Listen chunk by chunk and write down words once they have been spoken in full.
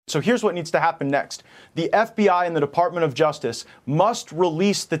So here's what needs to happen next. The FBI and the Department of Justice must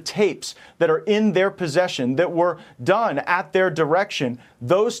release the tapes that are in their possession that were done at their direction.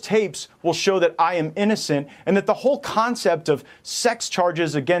 Those tapes will show that I am innocent and that the whole concept of sex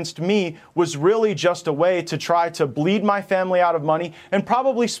charges against me was really just a way to try to bleed my family out of money and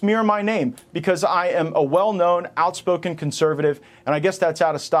probably smear my name because I am a well-known, outspoken conservative, and I guess that's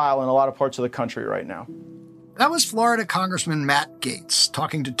out of style in a lot of parts of the country right now. That was Florida Congressman Matt Gaetz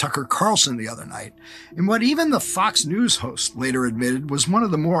talking to Tucker Carlson the other night in what even the Fox News host later admitted was one of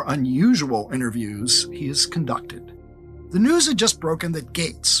the more unusual interviews he has conducted. The news had just broken that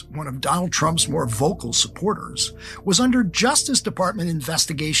Gaetz, one of Donald Trump's more vocal supporters, was under Justice Department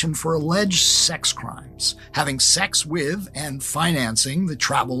investigation for alleged sex crimes, having sex with and financing the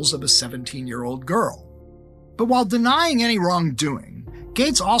travels of a 17-year-old girl. But while denying any wrongdoing,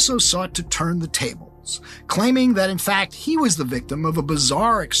 Gaetz also sought to turn the tables, claiming that in fact he was the victim of a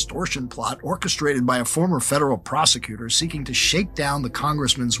bizarre extortion plot orchestrated by a former federal prosecutor seeking to shake down the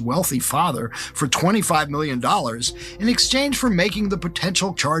congressman's wealthy father for $25 million in exchange for making the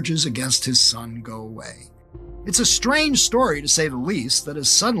potential charges against his son go away. It's a strange story, to say the least, that has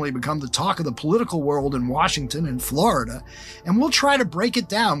suddenly become the talk of the political world in Washington and Florida, and we'll try to break it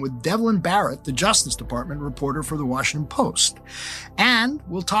down with Devlin Barrett, the Justice Department reporter for the Washington Post. And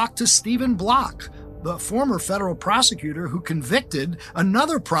we'll talk to Stephen Block, the former federal prosecutor who convicted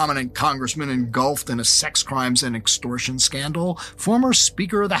another prominent congressman engulfed in a sex crimes and extortion scandal, former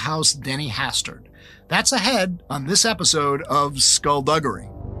Speaker of the House Denny Hastert. That's ahead on this episode of Skullduggery.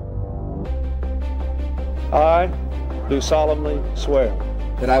 I do solemnly swear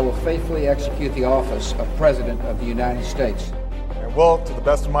that I will faithfully execute the office of President of the United States and will, to the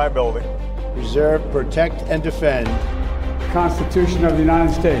best of my ability, preserve, protect, and defend the Constitution of the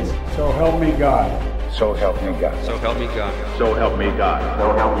United States. So help me God. So help me God. So help me God. So help me God.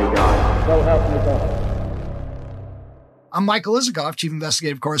 So help me God. So help me God. I'm Michael Isikoff, Chief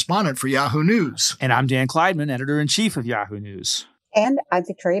Investigative Correspondent for Yahoo News. And I'm Dan Kleidman, Editor-in-Chief of Yahoo News. And I'm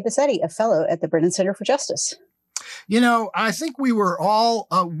Victoria Bassetti, a fellow at the Brennan Center for Justice. You know, I think we were all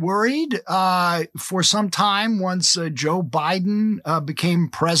worried for some time once Joe Biden became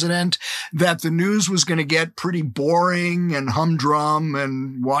president that the news was going to get pretty boring and humdrum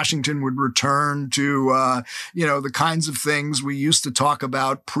and Washington would return to, the kinds of things we used to talk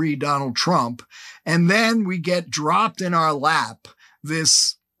about pre-Donald Trump. And then we get dropped in our lap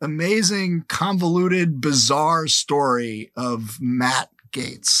this amazing, convoluted, bizarre story of Matt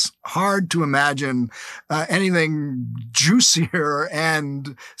Gaetz. Hard to imagine anything juicier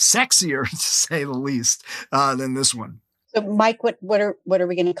and sexier, to say the least, than this one. So, Mike, what are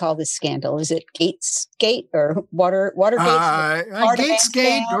we going to call this scandal? Is it Gatesgate or Watergate?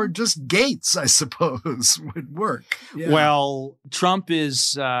 Gatesgate or just Gates, I suppose, would work. Yeah. Well, Trump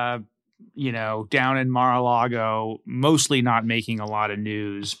is down in Mar-a-Lago, mostly not making a lot of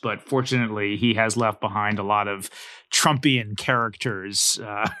news, but fortunately he has left behind a lot of Trumpian characters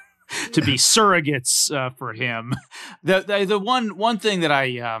to be surrogates for him. The one thing that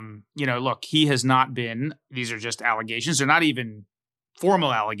I, look, he has not been, these are just allegations. They're not even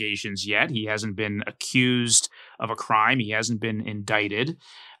formal allegations yet. He hasn't been accused of a crime. He hasn't been indicted.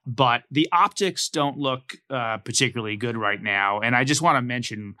 But the optics don't look particularly good right now. And I just want to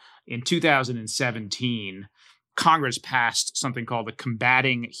mention, in 2017, Congress passed something called the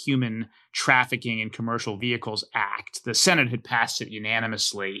Combating Human Trafficking in Commercial Vehicles Act. The Senate had passed it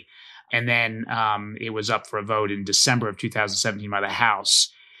unanimously, and then it was up for a vote in December of 2017 by the House.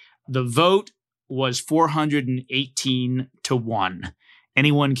 The vote was 418 to 1.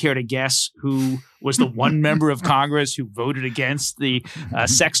 Anyone care to guess who was the one member of Congress who voted against the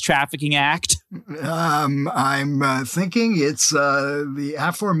Sex Trafficking Act? I'm thinking it's the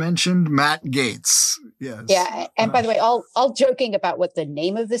aforementioned Matt Gaetz. Yes. Yeah. And by the way, all joking about what the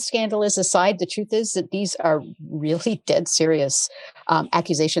name of this scandal is aside, the truth is that these are really dead serious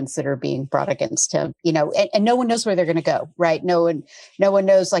accusations that are being brought against him, and no one knows where they're going to go, right? No one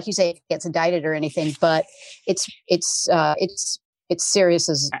knows, like you say, if he gets indicted or anything, but it's serious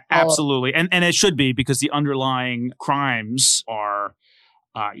as absolutely, and it should be, because the underlying crimes are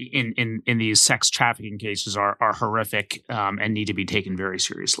in these sex trafficking cases are horrific and need to be taken very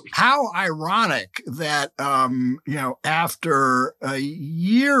seriously. How ironic that after a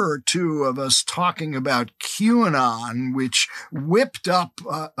year or two of us talking about QAnon, which whipped up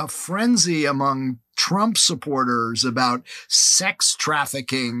a frenzy among Trump supporters about sex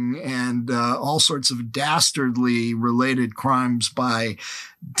trafficking and all sorts of dastardly related crimes by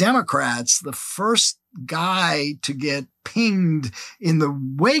Democrats, the first guy to get pinged in the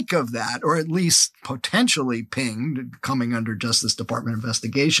wake of that, or at least potentially pinged, coming under Justice Department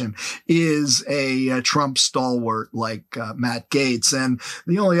investigation, is a Trump stalwart like Matt Gaetz. And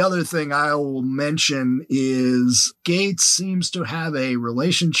the only other thing I will mention is Gaetz seems to have a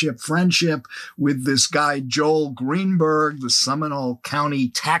friendship with this guy, Joel Greenberg, the Seminole County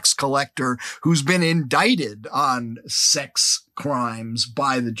tax collector, who's been indicted on sex crimes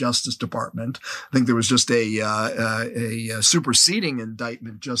by the Justice Department. I think there was just a superseding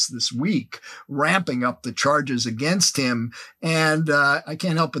indictment just this week, ramping up the charges against him. And I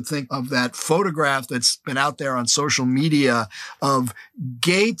can't help but think of that photograph that's been out there on social media of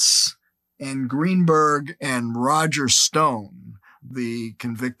Gaetz and Greenberg and Roger Stone, the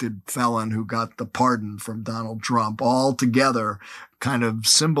convicted felon who got the pardon from Donald Trump, all together, kind of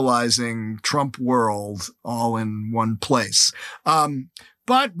symbolizing Trump world all in one place.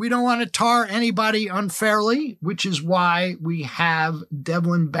 But we don't want to tar anybody unfairly, which is why we have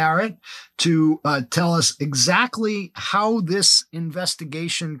Devlin Barrett to tell us exactly how this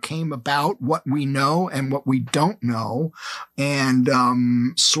investigation came about, what we know and what we don't know, and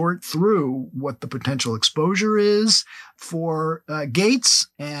sort through what the potential exposure is for Gaetz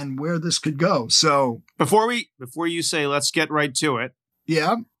and where this could go. So before you say, let's get right to it.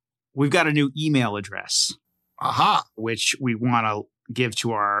 Yeah. We've got a new email address. Aha. Which we want to give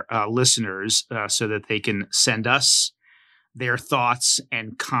to our listeners so that they can send us their thoughts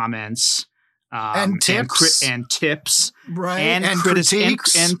and comments and tips and tips, right, and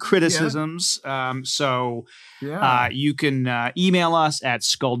critiques and criticisms. Yeah. You can email us at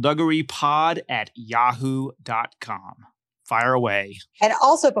skullduggerypod@yahoo.com. Fire away. And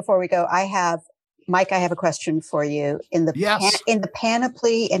also, before we go, Mike, I have a question for you. In the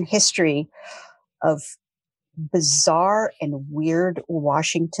panoply and history of bizarre and weird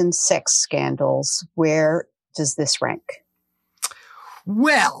Washington sex scandals, where does this rank?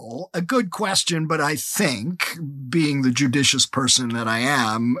 Well, a good question, but I think, being the judicious person that I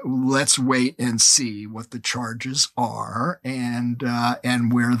am, let's wait and see what the charges are and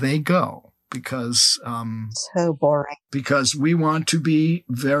where they go. Because so boring. Because we want to be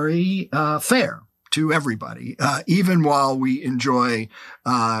very fair to everybody, even while we enjoy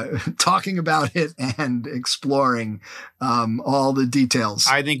talking about it and exploring all the details.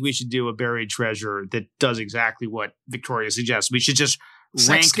 I think we should do a buried treasure that does exactly what Victoria suggests. We should just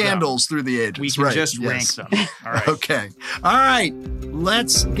rank scandals through the ages. We can just rank them. All right. Okay. All right.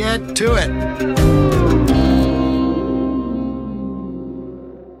 Let's get to it.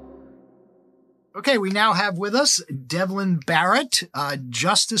 Okay, we now have with us Devlin Barrett,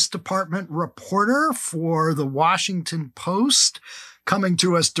 Justice Department reporter for the Washington Post, coming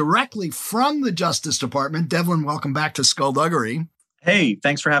to us directly from the Justice Department. Devlin, welcome back to Skullduggery. Hey,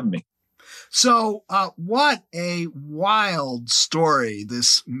 thanks for having me. So what a wild story,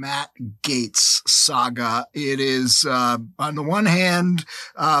 this Matt Gaetz saga. It is, on the one hand,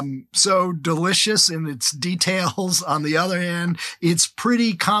 so delicious in its details. On the other hand, it's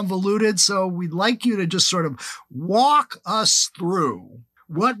pretty convoluted. So we'd like you to just sort of walk us through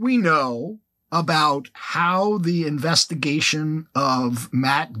what we know about how the investigation of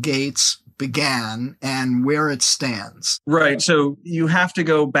Matt Gaetz began and where it stands. Right. So you have to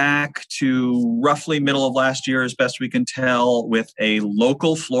go back to roughly middle of last year, as best we can tell, with a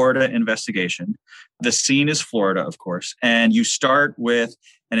local Florida investigation. The scene is Florida, of course. And you start with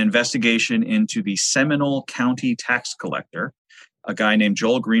an investigation into the Seminole County tax collector, a guy named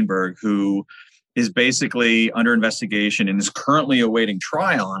Joel Greenberg, who is basically under investigation and is currently awaiting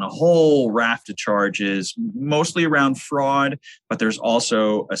trial on a whole raft of charges, mostly around fraud, but there's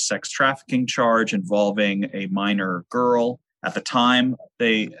also a sex trafficking charge involving a minor girl. At the time,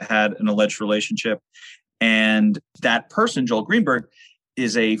 they had an alleged relationship. And that person, Joel Greenberg,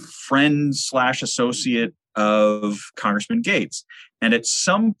 is a friend/associate of Congressman Gaetz. And at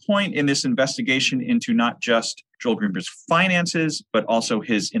some point in this investigation into not just Joel Greenberg's finances, but also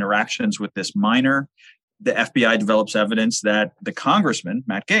his interactions with this minor, the FBI develops evidence that the congressman,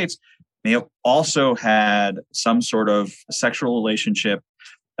 Matt Gaetz, may have also had some sort of sexual relationship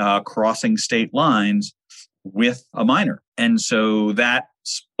crossing state lines with a minor. And so that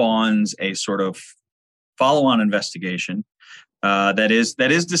spawns a sort of follow-on investigation that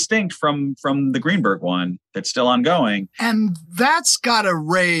is distinct from the Greenberg one that's still ongoing. And that's got to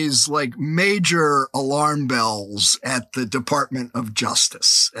raise like major alarm bells at the Department of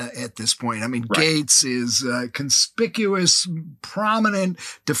Justice at this point. I mean, right. Gaetz is a conspicuous, prominent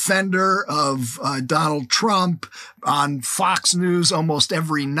defender of Donald Trump on Fox News almost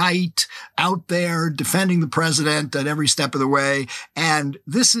every night, out there defending the president at every step of the way. And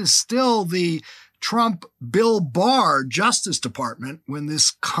this is still the Trump Bill Barr Justice Department when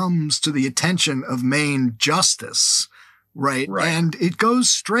this comes to the attention of Maine Justice, right? And it goes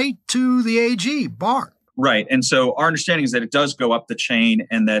straight to the AG, Barr. Right. And so our understanding is that it does go up the chain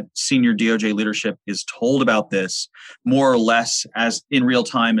and that senior DOJ leadership is told about this more or less as in real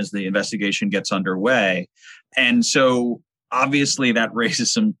time as the investigation gets underway. And so obviously that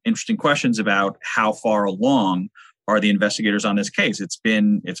raises some interesting questions about how far along are the investigators on this case. It's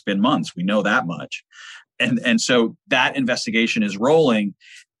been months. We know that much. And so that investigation is rolling.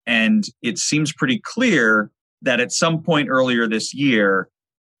 And it seems pretty clear that at some point earlier this year,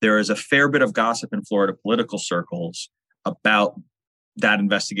 there is a fair bit of gossip in Florida political circles about that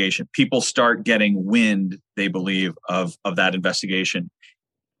investigation. People start getting wind, they believe, of that investigation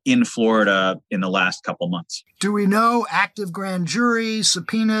in Florida in the last couple months. Do we know active grand jury,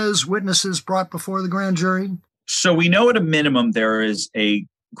 subpoenas, witnesses brought before the grand jury? So we know at a minimum there is a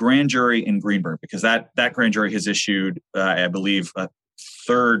grand jury in Greenburgh because that grand jury has issued, I believe, a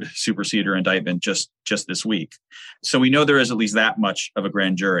third superseder indictment just this week. So we know there is at least that much of a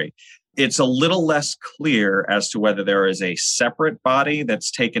grand jury. It's a little less clear as to whether there is a separate body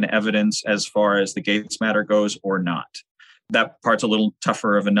that's taken evidence as far as the Gates matter goes or not. That part's a little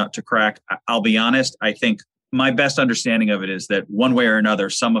tougher of a nut to crack. I'll be honest, I think my best understanding of it is that one way or another,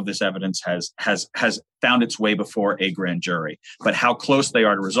 some of this evidence has found its way before a grand jury. But how close they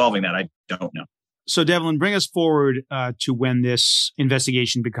are to resolving that, I don't know. So, Devlin, bring us forward to when this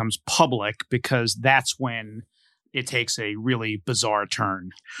investigation becomes public, because that's when it takes a really bizarre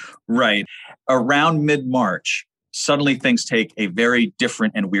turn. Right. Around mid-March, suddenly things take a very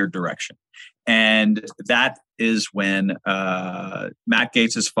different and weird direction. And that is when Matt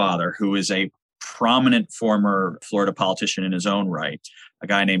Gaetz' father, who is a prominent former Florida politician in his own right, a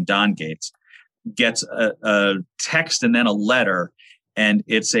guy named Don Gaetz, gets a text and then a letter. And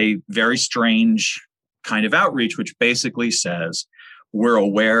it's a very strange kind of outreach, which basically says, we're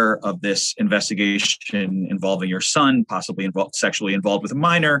aware of this investigation involving your son, possibly sexually involved with a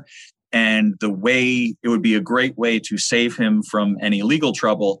minor. And the way it would be a great way to save him from any legal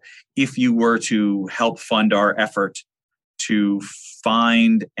trouble if you were to help fund our effort to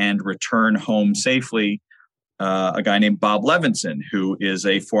find and return home safely a guy named Bob Levinson, who is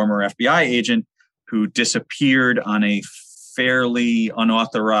a former FBI agent who disappeared on a fairly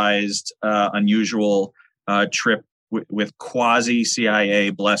unauthorized, unusual trip with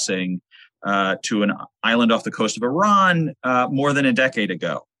quasi-CIA blessing to an island off the coast of Iran more than a decade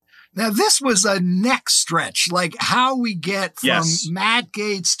ago. Now, this was a neck stretch, like how we get from Matt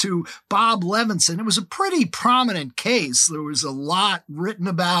Gaetz to Bob Levinson. It was a pretty prominent case. There was a lot written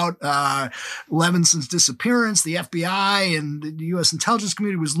about Levinson's disappearance. The FBI and the U.S. intelligence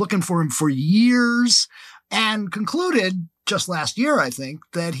community was looking for him for years and concluded just last year, I think,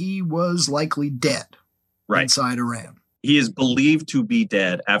 that he was likely dead inside Iran. He is believed to be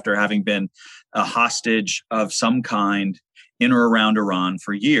dead after having been a hostage of some kind in or around Iran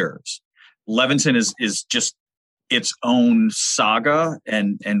for years. Levinson is just its own saga,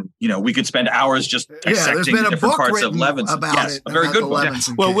 and you know, we could spend hours just dissecting the different parts of Levinson. About it, a very good book.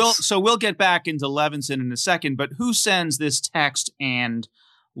 Well, we'll get back into Levinson in a second, but who sends this text and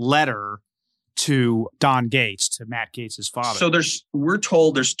letter to Don Gaetz, to Matt Gaetz' father? So we're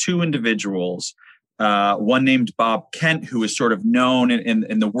told there's two individuals. One named Bob Kent, who is sort of known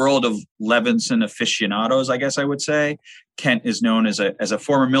in the world of Levinson aficionados, I guess I would say. Kent is known as a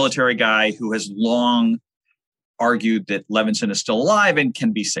former military guy who has long argued that Levinson is still alive and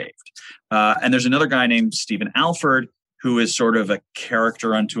can be saved. And there's another guy named Stephen Alford, who is sort of a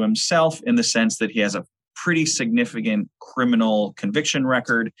character unto himself in the sense that he has a pretty significant criminal conviction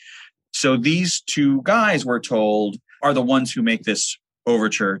record. So these two guys, we're told, are the ones who make this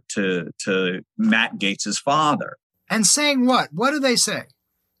overture to Matt Gaetz' father. And saying what? What do they say?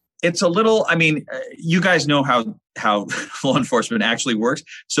 It's a little, I mean, you guys know how law enforcement actually works.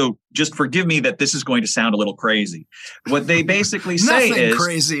 So just forgive me that this is going to sound a little crazy. What they basically say is... Nothing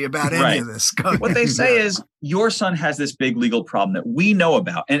crazy about any of this. What they say is, your son has this big legal problem that we know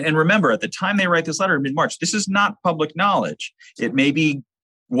about. And remember, at the time they write this letter in mid-March, this is not public knowledge. It may be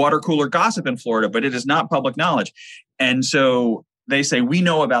water cooler gossip in Florida, but it is not public knowledge. And so they say, we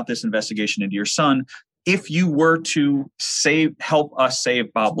know about this investigation into your son. If you were to help us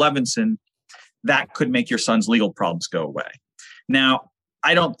save Bob Levinson, that could make your son's legal problems go away. Now,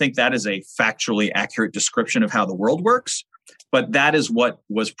 I don't think that is a factually accurate description of how the world works, but that is what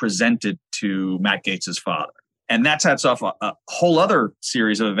was presented to Matt Gaetz' father. And that sets off a whole other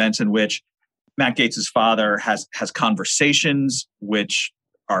series of events in which Matt Gaetz' father has conversations which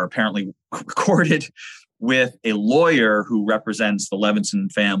are apparently recorded with a lawyer who represents the Levinson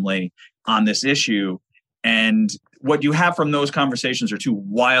family on this issue. And what you have from those conversations are two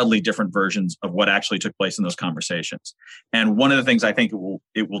wildly different versions of what actually took place in those conversations. And one of the things I think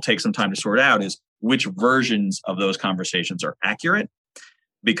it will take some time to sort out is which versions of those conversations are accurate.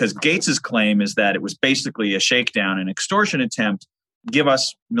 Because Gates's claim is that it was basically a shakedown, an extortion attempt, give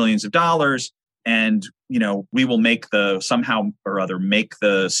us millions of dollars, and we will make the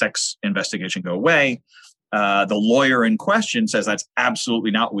sex investigation go away. The lawyer in question says that's absolutely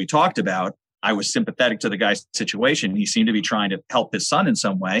not what we talked about. I was sympathetic to the guy's situation. He seemed to be trying to help his son in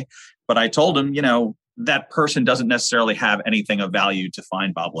some way. But I told him, that person doesn't necessarily have anything of value to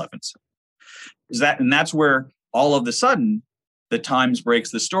find Bob Levinson. And that's where all of a sudden the Times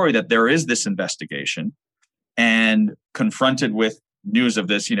breaks the story that there is this investigation, and confronted with news of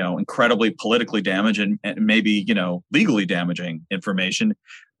this, incredibly politically damaging and maybe, legally damaging information.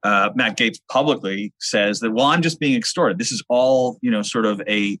 Matt Gaetz publicly says that, well, I'm just being extorted. This is all, sort of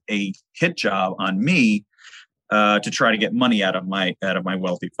a hit job on me to try to get money out of my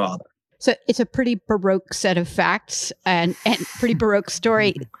wealthy father. So it's a pretty Baroque set of facts and pretty Baroque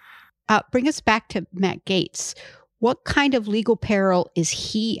story. Bring us back to Matt Gaetz. What kind of legal peril is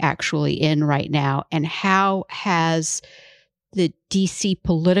he actually in right now? And how has the DC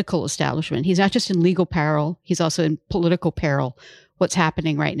political establishment, he's not just in legal peril, he's also in political peril. What's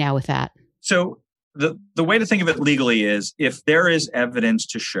happening right now with that? So the way to think of it legally is if there is evidence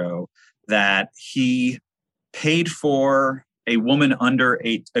to show that he paid for a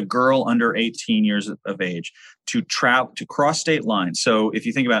girl under 18 years of age to travel, to cross state lines. So if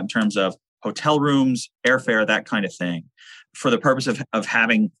you think about it in terms of hotel rooms, airfare, that kind of thing, for the purpose of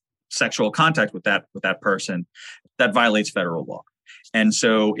having sexual contact with that person, that violates federal law. And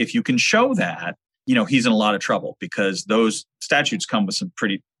so if you can show that, he's in a lot of trouble because those statutes come with some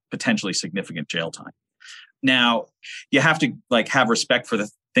pretty potentially significant jail time. Now, you have to have respect for the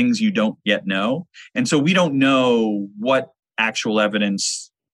things you don't yet know. And so we don't know what actual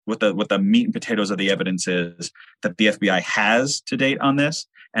evidence, what the meat and potatoes of the evidence is that the FBI has to date on this.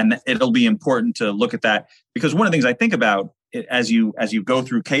 And it'll be important to look at that because one of the things I think about as you go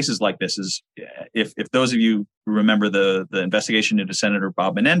through cases like this is if those of you who remember the investigation into Senator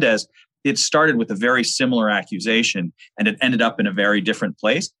Bob Menendez, it started with a very similar accusation and it ended up in a very different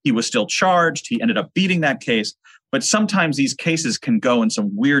place. He was still charged. He ended up beating that case. But sometimes these cases can go in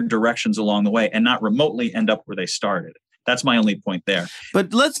some weird directions along the way and not remotely end up where they started. That's my only point there.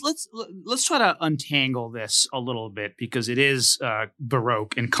 But let's try to untangle this a little bit because it is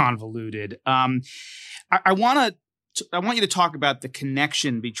Baroque and convoluted. I want you to talk about the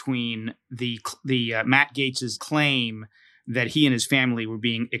connection between the Matt Gaetz's claim that he and his family were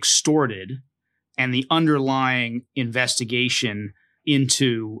being extorted and the underlying investigation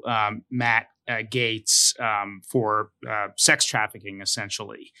into Matt Gaetz for sex trafficking,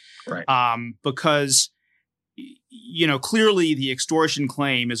 essentially. Right. Because clearly the extortion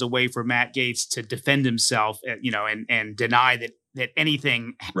claim is a way for Matt Gaetz to defend himself, and deny that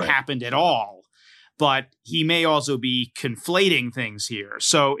anything happened at all. But he may also be conflating things here.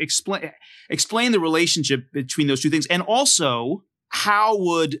 So explain the relationship between those two things. And also, how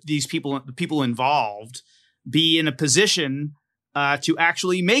would the people involved be in a position to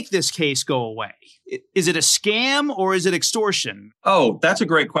actually make this case go away? Is it a scam or is it extortion? Oh, that's a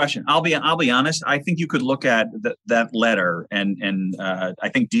great question. I'll be honest. I think you could look at that letter, and I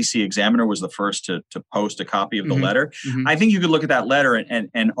think DC Examiner was the first to post a copy of the letter. Mm-hmm. I think you could look at that letter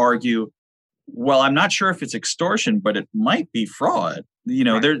and argue, well, I'm not sure if it's extortion, but it might be fraud.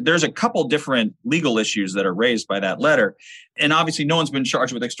 There's a couple different legal issues that are raised by that letter. And obviously no one's been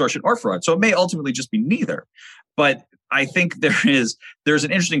charged with extortion or fraud. So it may ultimately just be neither. But I think there's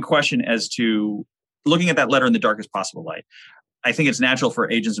an interesting question as to looking at that letter in the darkest possible light. I think it's natural for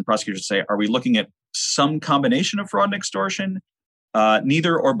agents and prosecutors to say, are we looking at some combination of fraud and extortion?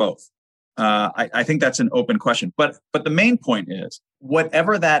 Neither or both. I think that's an open question. But the main point is,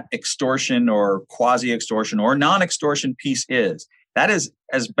 whatever that extortion or quasi-extortion or non-extortion piece is, that is,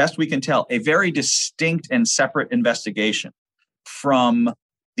 as best we can tell, a very distinct and separate investigation from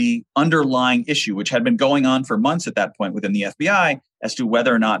the underlying issue, which had been going on for months at that point within the FBI, as to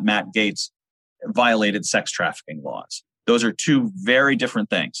whether or not Matt Gaetz violated sex trafficking laws. Those are two very different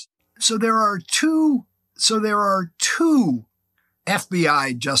things. So there are two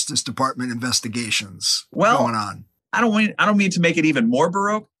FBI Justice Department investigations going on. I don't mean to make it even more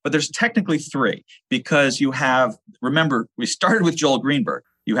Baroque, but there's technically three, because you have, remember, we started with Joel Greenberg.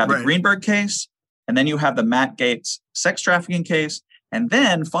 You have the Greenberg case, and then you have the Matt Gaetz sex trafficking case, And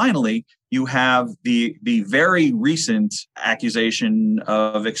then finally, you have the very recent accusation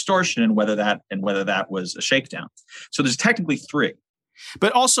of extortion and whether that was a shakedown. So there's technically 3.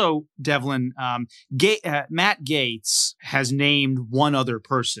 But also, Devlin, Matt Gaetz has named one other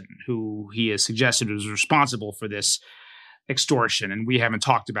person who he has suggested was responsible for this extortion, and we haven't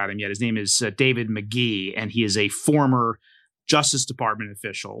talked about him yet. His name is David McGee, and he is a former Justice Department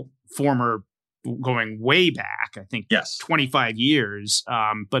official, going way back, I think, 25 years,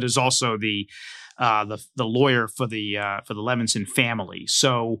 but is also the lawyer for the Levinson family.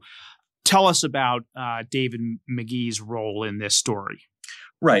 So, tell us about David McGee's role in this story.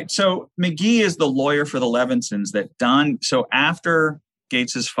 Right. So McGee is the lawyer for the Levinsons so after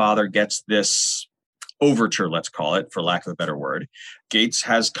Gates's father gets this overture, let's call it, for lack of a better word, Gaetz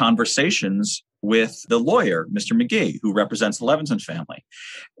has conversations with the lawyer, Mr. McGee, who represents the Levinson family.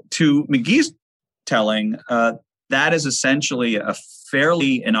 To McGee's telling, that is essentially a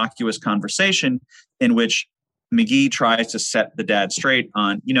fairly innocuous conversation in which McGee tries to set the dad straight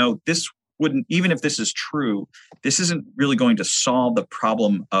on, this wouldn't, even if this is true, this isn't really going to solve the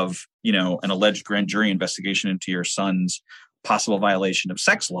problem of, an alleged grand jury investigation into your son's possible violation of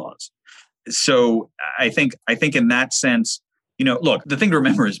sex laws. So I think in that sense, look, the thing to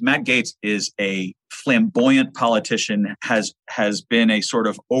remember is Matt Gaetz is a flamboyant politician, has been a sort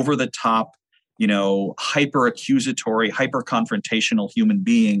of over the top, hyper accusatory, hyper confrontational human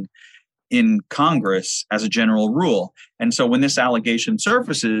being in Congress as a general rule. And so when this allegation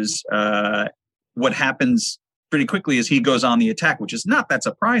surfaces, what happens pretty quickly is he goes on the attack, which is not that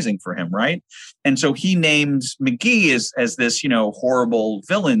surprising for him, right? And so he names McGee as this, horrible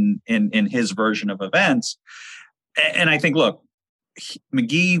villain in his version of events. And I think, look,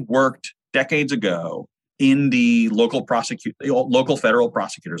 McGee worked decades ago in the local federal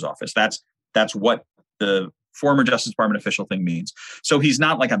prosecutor's office. That's what the former Justice Department official thing means. So he's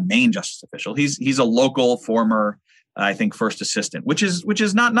not like a main justice official. He's a local former, I think, first assistant, which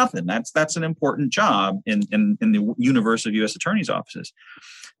is not nothing. That's an important job in the universe of U.S. attorneys' offices.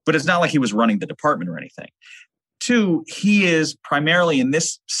 But it's not like he was running the department or anything. 2, he is primarily in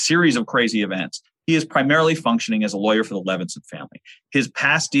this series of crazy events, he is primarily functioning as a lawyer for the Levinson family. His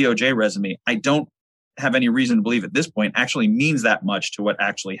past DOJ resume, I don't have any reason to believe at this point, actually means that much to what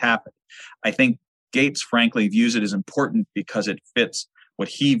actually happened. I think Gaetz, frankly, views it as important because it fits what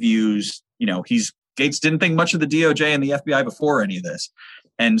he views. Gaetz didn't think much of the DOJ and the FBI before any of this.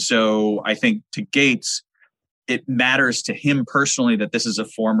 And so I think to Gaetz, it matters to him personally that this is a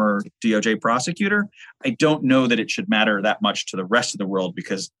former DOJ prosecutor. I don't know that it should matter that much to the rest of the world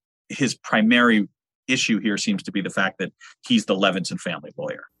because his primary issue here seems to be the fact that he's the Levinson family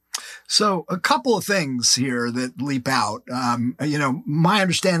lawyer. So a couple of things here that leap out. My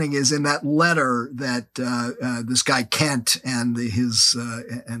understanding is in that letter that this guy Kent and his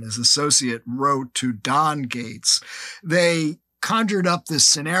associate wrote to Don Gaetz, they conjured up this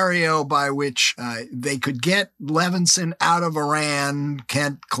scenario by which they could get Levinson out of Iran.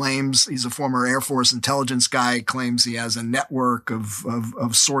 Kent claims he's a former Air Force intelligence guy, claims he has a network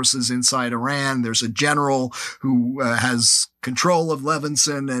of sources inside Iran. There's a general who has control of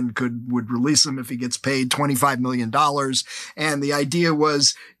Levinson and would release him if he gets paid $25 million. And the idea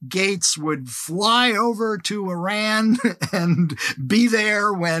was Gaetz would fly over to Iran and be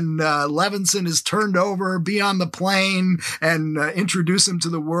there when Levinson is turned over, be on the plane and introduce him to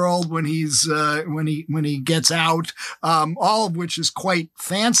the world when he gets out, all of which is quite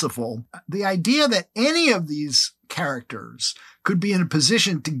fanciful. The idea that any of these characters could be in a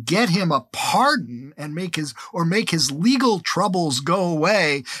position to get him a pardon and make his legal troubles go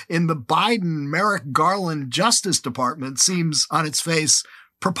away in the Biden Merrick Garland Justice Department seems on its face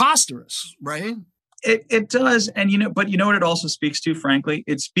preposterous, right? It does. And, but you know what it also speaks to, frankly?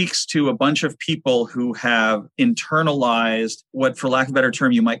 It speaks to a bunch of people who have internalized what, for lack of a better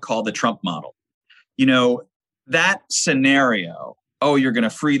term, you might call the Trump model. That scenario, oh, you're going to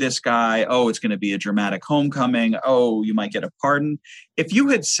free this guy. Oh, it's going to be a dramatic homecoming. Oh, you might get a pardon. If you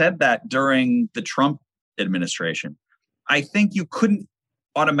had said that during the Trump administration, I think you couldn't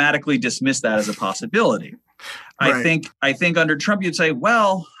automatically dismiss that as a possibility. Right. I think under Trump, you'd say,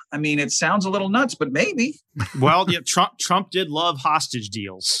 well, I mean, it sounds a little nuts, but maybe. Well, yeah, Trump did love hostage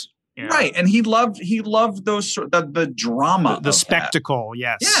deals. Right. And he loved those the drama, the spectacle.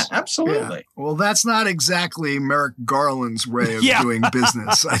 Yes. Yeah, absolutely. Yeah. Well, that's not exactly Merrick Garland's way of doing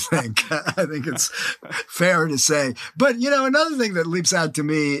business, I think. I think it's fair to say. But, another thing that leaps out to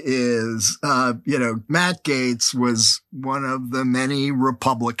me is, Matt Gaetz was one of the many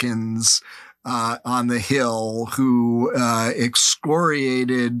Republicans on the Hill who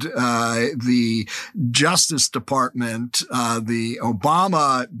excoriated the Justice Department, the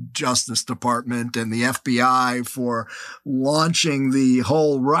Obama Justice Department, and the FBI for launching the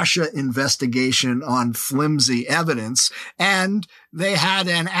whole Russia investigation on flimsy evidence. And they had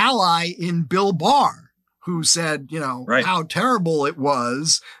an ally in Bill Barr, who said, how terrible it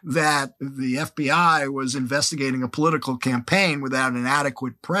was that the FBI was investigating a political campaign without an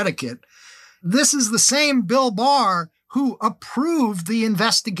adequate predicate. This is the same Bill Barr who approved the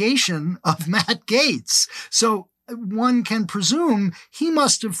investigation of Matt Gaetz. So one can presume he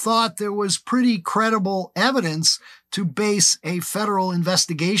must have thought there was pretty credible evidence to base a federal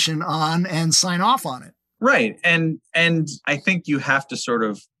investigation on and sign off on it. Right. And I think you have to sort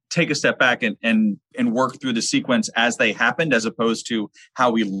of take a step back and work through the sequence as they happened, as opposed to how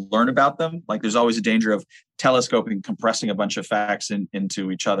we learn about them. Like there's always a danger of telescoping, compressing a bunch of facts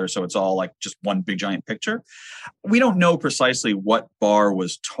into each other. So it's all like just one big giant picture. We don't know precisely what Barr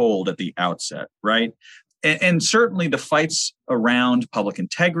was told at the outset, right? And certainly the fights around public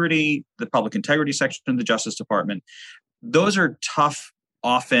integrity, the public integrity section of the Justice Department, those are tough,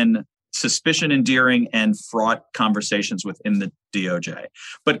 often suspicion-endearing and fraught conversations within the DOJ.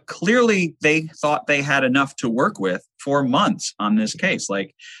 But clearly they thought they had enough to work with for months on this case.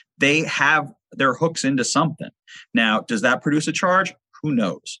 Like they have their hooks into something. Now, does that produce a charge? Who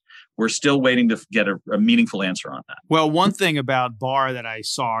knows? We're still waiting to get a meaningful answer on that. Well, one thing about Barr that I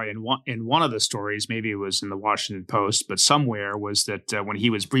saw in one of the stories, maybe it was in the Washington Post, but somewhere, was that when he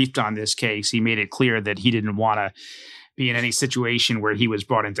was briefed on this case, he made it clear that he didn't want to be in any situation where he was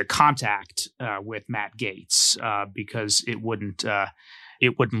brought into contact with Matt Gaetz because it wouldn't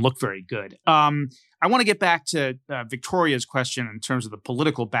look very good. I want to get back to Victoria's question in terms of the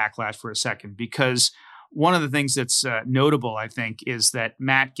political backlash for a second, because one of the things that's notable, I think, is that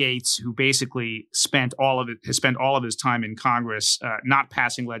Matt Gaetz, who basically has spent all of his time in Congress not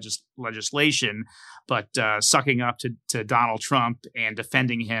passing legislation, but sucking up to Donald Trump and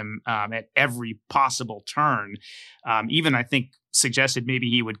defending him at every possible turn, even I think suggested maybe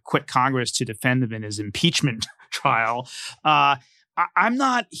he would quit Congress to defend him in his impeachment trial. I'm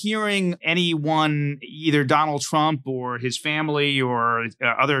not hearing anyone, either Donald Trump or his family or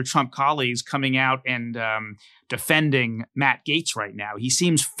other Trump colleagues, coming out and defending Matt Gaetz right now. He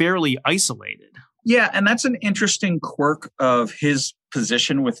seems fairly isolated. Yeah, and that's an interesting quirk of his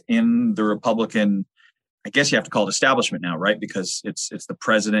position within the Republican, I guess you have to call it establishment now, right? Because it's the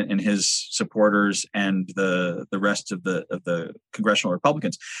president and his supporters and the rest of the congressional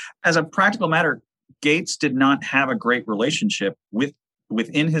Republicans. As a practical matter, Gaetz did not have a great relationship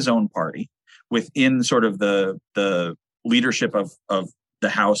within his own party, within sort of the leadership of the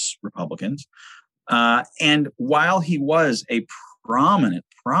House Republicans. And while he was a prominent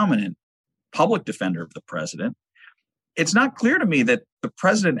public defender of the president, it's not clear to me that the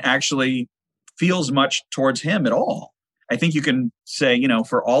president actually feels much towards him at all. I think you can say,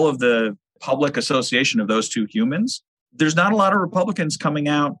 for all of the public association of those two humans, there's not a lot of Republicans coming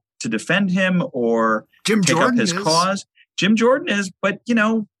out to defend him or take up his cause. Jim Jordan is, but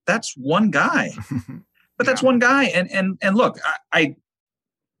that's one guy. But that's one guy. And look,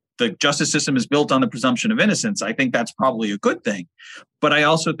 the justice system is built on the presumption of innocence. I think that's probably a good thing. But I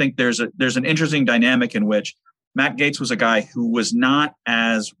also think there's an interesting dynamic in which Matt Gaetz was a guy who was not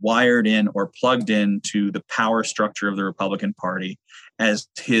as wired in or plugged into the power structure of the Republican Party as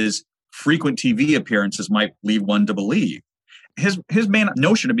his frequent TV appearances might lead one to believe. His main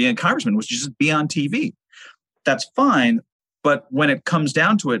notion of being a congressman was just be on TV. That's fine. But when it comes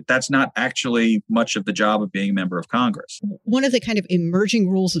down to it, that's not actually much of the job of being a member of Congress. One of the kind of emerging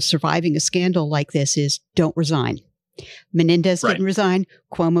rules of surviving a scandal like this is don't resign. Menendez didn't resign.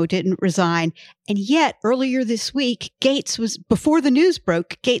 Cuomo didn't resign. And yet earlier this week, before the news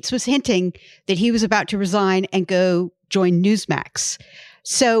broke, Gaetz was hinting that he was about to resign and go join Newsmax.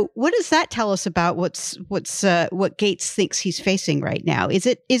 So what does that tell us about what Gaetz thinks he's facing right now? Is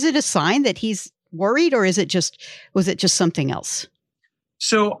it a sign that he's worried, or was it just something else?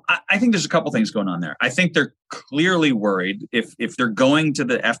 So I think there's a couple things going on there. I think they're clearly worried if they're going to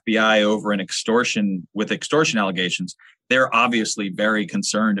the FBI over an extortion allegations, they're obviously very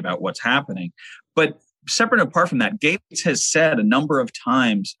concerned about what's happening. But separate and apart from that, Gaetz has said a number of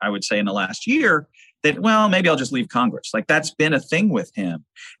times, I would say in the last year, that, well, maybe I'll just leave Congress. Like that's been a thing with him.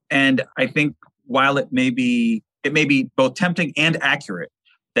 And I think while it may be both tempting and accurate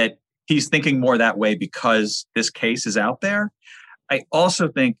that he's thinking more that way because this case is out there, I also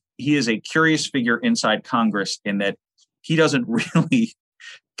think he is a curious figure inside Congress in that he doesn't really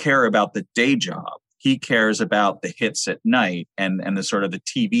care about the day job. He cares about the hits at night and the sort of the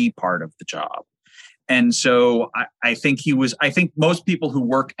TV part of the job. And so I think most people who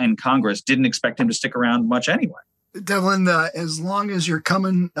work in Congress didn't expect him to stick around much anyway. Devlin, as long as you're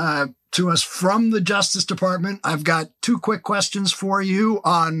coming to us from the Justice Department, I've got two quick questions for you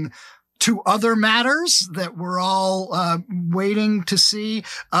on two other matters that we're all waiting to see.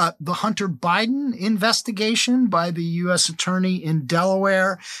 The Hunter Biden investigation by the U.S. Attorney in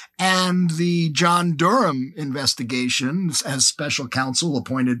Delaware and the John Durham investigation as special counsel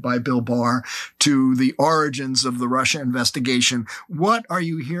appointed by Bill Barr to the origins of the Russia investigation. What are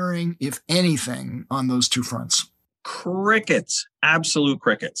you hearing, if anything, on those two fronts? Crickets, absolute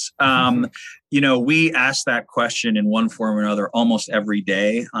crickets. We ask that question in one form or another almost every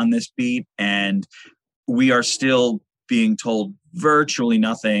day on this beat, and we are still being told virtually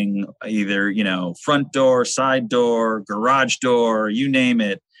nothing, either, front door, side door, garage door, you name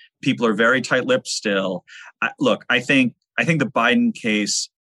it. People are very tight-lipped still. I think the Biden case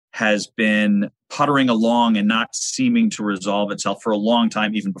has been puttering along and not seeming to resolve itself for a long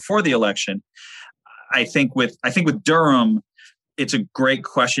time, even before the election. I think with Durham, it's a great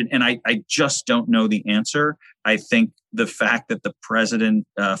question, and I just don't know the answer. I think the fact that the president,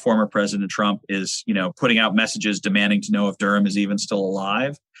 former President Trump, is putting out messages demanding to know if Durham is even still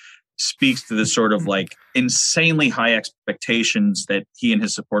alive, speaks to the sort of like insanely high expectations that he and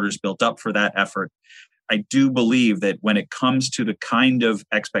his supporters built up for that effort. I do believe that when it comes to the kind of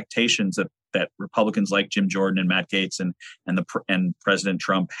expectations that Republicans like Jim Jordan and Matt Gaetz and President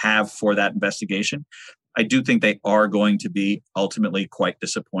Trump have for that investigation, I do think they are going to be ultimately quite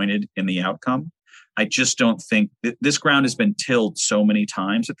disappointed in the outcome. I just don't think this ground has been tilled so many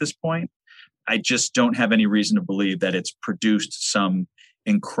times at this point. I just don't have any reason to believe that it's produced some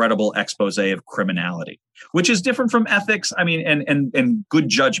incredible expose of criminality, which is different from ethics. I mean, and good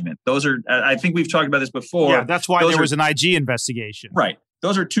judgment. Those are, I think we've talked about this before. Yeah, that's why there was an IG investigation. Right.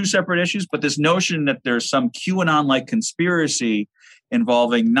 Those are two separate issues, but this notion that there's some QAnon-like conspiracy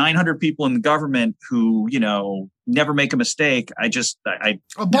involving 900 people in the government who, never make a mistake.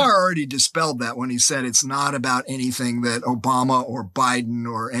 Barr already dispelled that when he said it's not about anything that Obama or Biden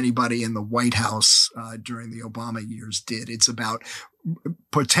or anybody in the White House during the Obama years did. It's about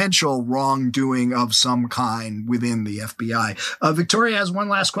potential wrongdoing of some kind within the FBI. Victoria has one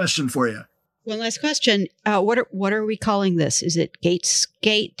last question for you. One last question. What are we calling this? Is it Gates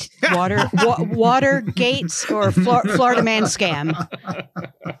Gate, Water Gates, or Florida Man Scam?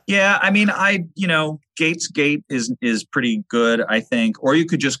 Yeah, I mean, Gates Gate is pretty good, I think. Or you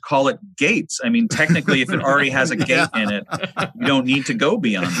could just call it Gates. I mean, technically, if it already has a gate in it, you don't need to go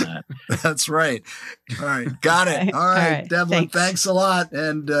beyond that. That's right. All right, got it. All right, Devlin, thanks a lot,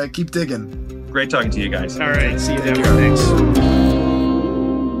 and keep digging. Great talking to you guys. All right, see you, Devlin. Thanks.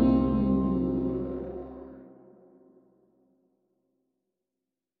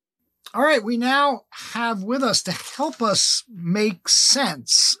 All right, we now have with us to help us make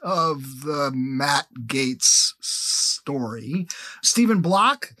sense of the Matt Gaetz story, Stephen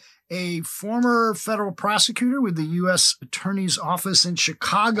Block, a former federal prosecutor with the U.S. Attorney's Office in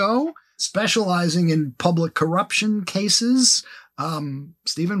Chicago, specializing in public corruption cases.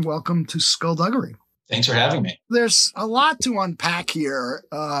 Stephen, welcome to Skullduggery. Thanks for having me. There's a lot to unpack here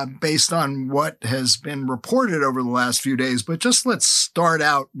based on what has been reported over the last few days, but just let's start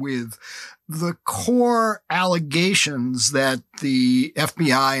out with the core allegations that the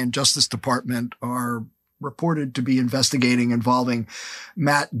FBI and Justice Department are reported to be investigating involving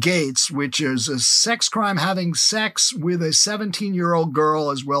Matt Gaetz, which is a sex crime, having sex with a 17-year-old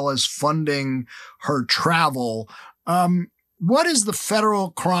girl as well as funding her travel. What is the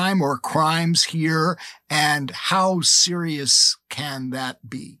federal crime or crimes here, and how serious can that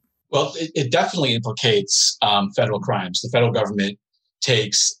be? Well, it definitely implicates federal crimes. The federal government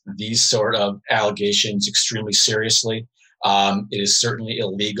takes these sort of allegations extremely seriously. It is certainly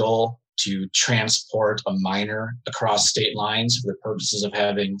illegal to transport a minor across state lines for the purposes of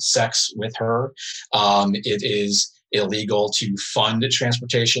having sex with her. It is illegal to fund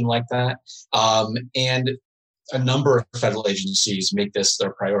transportation like that. And a number of federal agencies make this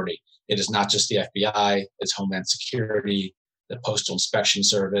their priority. It is not just the FBI, it's Homeland Security, the Postal Inspection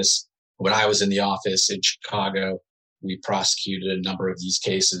Service. When I was in the office in Chicago, we prosecuted a number of these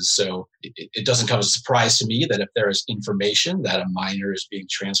cases. So it doesn't come as a surprise to me that if there is information that a minor is being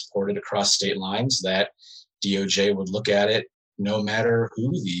transported across state lines, that DOJ would look at it no matter who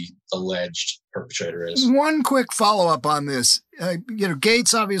the alleged perpetrator is. One quick follow-up on this.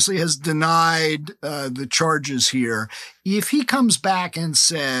 Gaetz obviously has denied the charges here. If he comes back and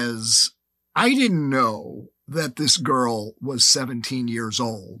says, I didn't know that this girl was 17 years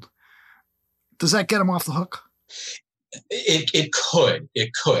old, Does that get him off the hook? It could.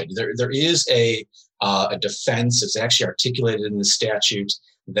 There is a defense. It's actually articulated in the statute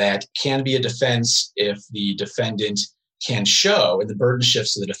that can be a defense if the defendant can show, and the burden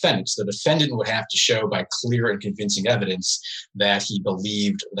shifts to the defendant. So the defendant would have to show by clear and convincing evidence that he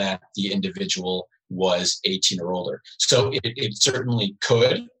believed that the individual was 18 or older. So it certainly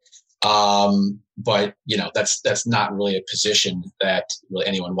could. But that's not really a position that really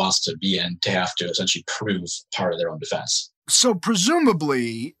anyone wants to be in, to have to essentially prove part of their own defense. So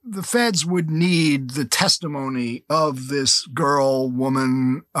presumably the feds would need the testimony of this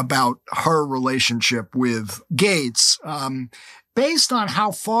woman about her relationship with Gates. Based on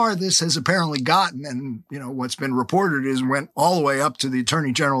how far this has apparently gotten, and what's been reported is went all the way up to the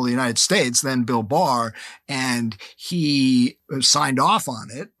Attorney General of the United States, then Bill Barr, and he signed off on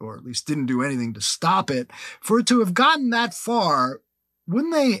it, or at least didn't do anything to stop it. For it to have gotten that far,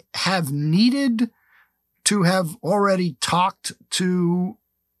 wouldn't they have needed to have already talked to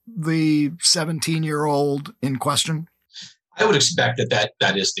the 17-year-old in question? I would expect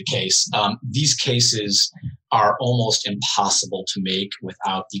that is the case. These cases are almost impossible to make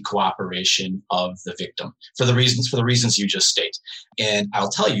without the cooperation of the victim for the reasons you just state. And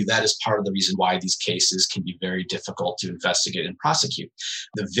I'll tell you, that is part of the reason why these cases can be very difficult to investigate and prosecute.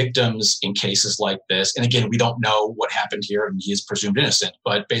 The victims in cases like this, and again, we don't know what happened here, and he is presumed innocent,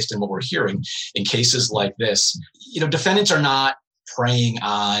 but based on what we're hearing, in cases like this, defendants are not preying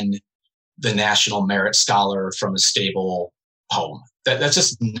on the National Merit Scholar from a stable home. That's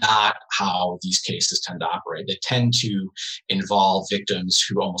just not how these cases tend to operate. They tend to involve victims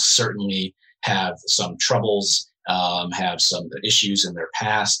who almost certainly have some troubles, have some issues in their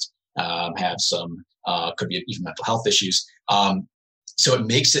past, have some, could be even mental health issues. So it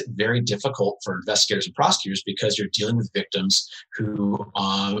makes it very difficult for investigators and prosecutors because you're dealing with victims who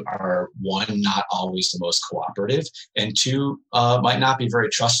are, one, not always the most cooperative, and two, might not be very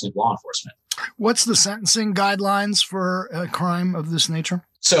trusting of law enforcement. What's the sentencing guidelines for a crime of this nature?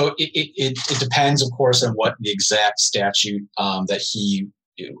 So it depends, of course, on what the exact statute that he,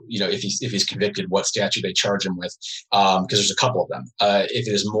 if he's convicted, what statute they charge him with, because there's a couple of them. If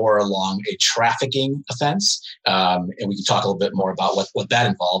it is more along a trafficking offense, and we can talk a little bit more about what that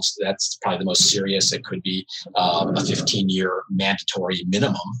involves, that's probably the most serious. It could be a 15-year mandatory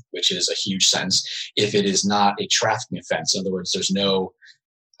minimum, which is a huge sentence. If it is not a trafficking offense, in other words, there's no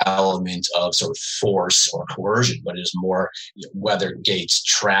element of sort of force or coercion, but it is more whether Gates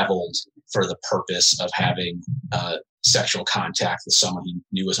traveled for the purpose of having sexual contact with someone he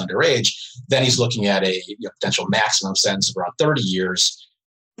knew was underage, then he's looking at a potential maximum sentence of around 30 years,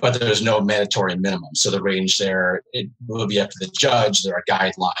 but there's no mandatory minimum. So the range there, it will be up to the judge. There are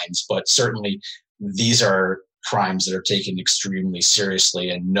guidelines, but certainly these are crimes that are taken extremely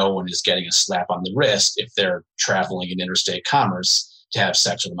seriously, and no one is getting a slap on the wrist if they're traveling in interstate commerce to have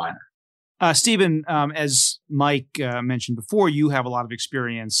sex with a minor. Stephen, as Mike mentioned before, you have a lot of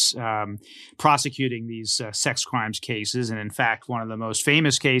experience prosecuting these sex crimes cases. And in fact, one of the most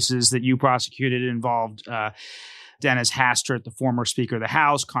famous cases that you prosecuted involved Dennis Hastert, the former Speaker of the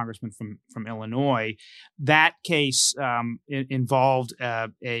House, congressman from Illinois. That case involved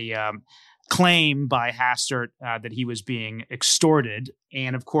a claim by Hastert that he was being extorted.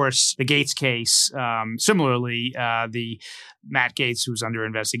 And of course, the Gates case, similarly, the Matt Gates, who's under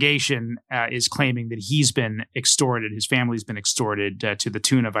investigation, is claiming that he's been extorted. His family's been extorted to the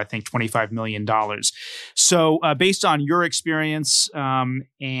tune of, I think, $25 million. So based on your experience and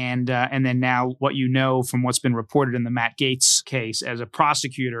then now what you know from what's been reported in the Matt Gates case as a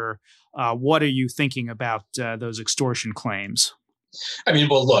prosecutor, what are you thinking about those extortion claims?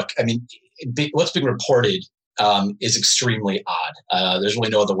 What's being reported is extremely odd. There's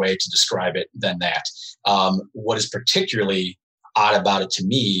really no other way to describe it than that. What is particularly odd about it to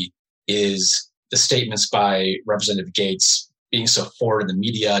me is the statements by Representative Gates being so forward in the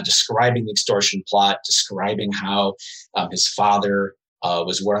media, describing the extortion plot, describing how his father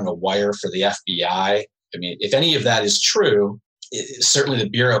was wearing a wire for the FBI. If any of that is true, certainly the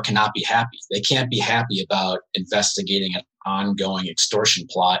Bureau cannot be happy. They can't be happy about investigating an ongoing extortion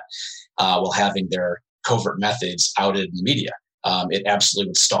plot while having their covert methods outed in the media. It absolutely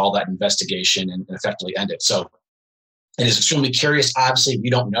would stall that investigation and effectively end it. So it is extremely curious. Obviously, we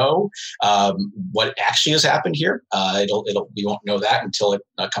don't know what actually has happened here. We won't know that until it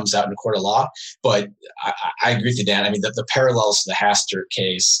comes out in a court of law. But I agree with you, Dan. The parallels to the Hastert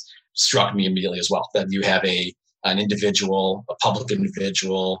case struck me immediately as well. That you have an individual, a public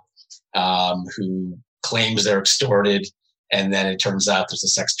individual, who claims they're extorted, and then it turns out there's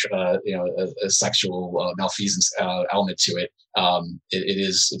a sexual malfeasance element to it.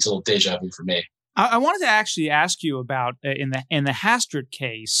 It's a little deja vu for me. I wanted to actually ask you about in the Hastert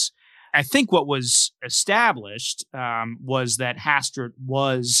case. I think what was established was that Hastert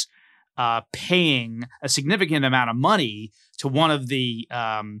was paying a significant amount of money to one of the,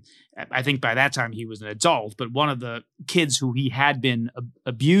 I think by that time he was an adult, but one of the kids who he had been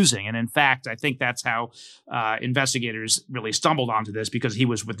abusing. And in fact, I think that's how investigators really stumbled onto this, because he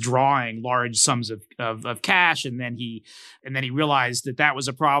was withdrawing large sums of cash, and then he realized that was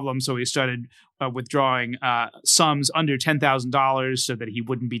a problem. So he started withdrawing sums under $10,000 so that he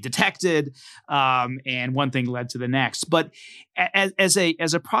wouldn't be detected. And one thing led to the next. But as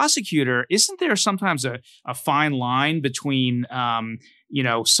a prosecutor, isn't there sometimes a fine line between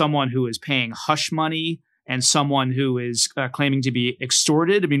someone who is paying hush money and someone who is claiming to be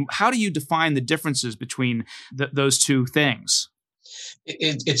extorted? I mean, how do you define the differences between those two things?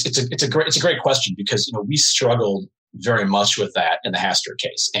 It's a great question, because we struggled very much with that in the Hastert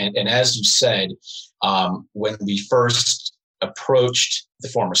case, and as you said, when we first approached the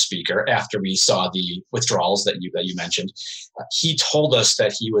former speaker after we saw the withdrawals that you mentioned, he told us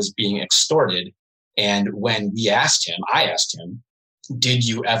that he was being extorted. And when I asked him, did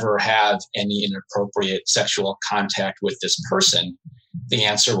you ever have any inappropriate sexual contact with this person? The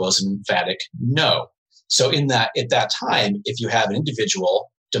answer was an emphatic no. So at that time, if you have an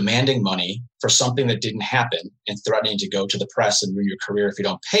individual demanding money for something that didn't happen and threatening to go to the press and ruin your career if you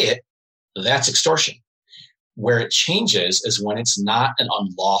don't pay it, that's extortion. Where it changes is when it's not an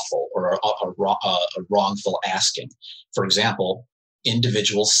unlawful or a wrongful asking. For example,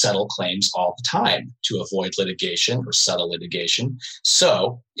 individuals settle claims all the time to avoid litigation or settle litigation.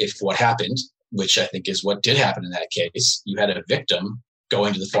 So if what happened, which I think is what did happen in that case, you had a victim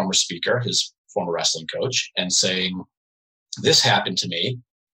going to the former speaker, his former wrestling coach, and saying, this happened to me.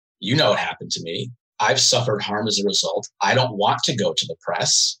 You know it happened to me. I've suffered harm as a result. I don't want to go to the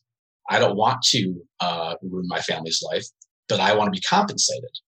press. I don't want to ruin my family's life, but I want to be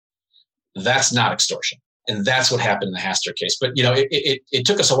compensated. That's not extortion. And that's what happened in the Hastert case. But, it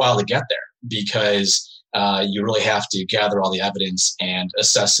took us a while to get there, because you really have to gather all the evidence and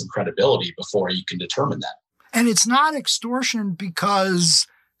assess some credibility before you can determine that. And it's not extortion because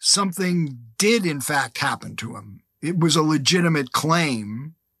something did, in fact, happen to him. It was a legitimate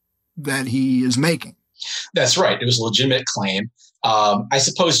claim that he is making. That's right. It was a legitimate claim. I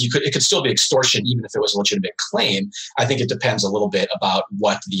suppose it could still be extortion even if it was a legitimate claim. I think it depends a little bit about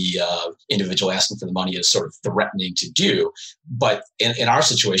what the individual asking for the money is sort of threatening to do. But in our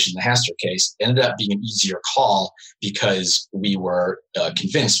situation, the Hastert case ended up being an easier call because we were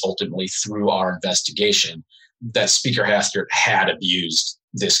convinced ultimately through our investigation that Speaker Hastert had abused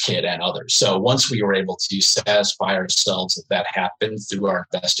this kid and others. So once we were able to satisfy ourselves that happened through our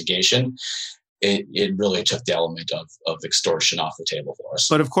investigation, it really took the element of extortion off the table for us.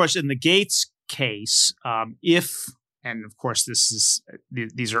 But of course, in the Gates case, and of course,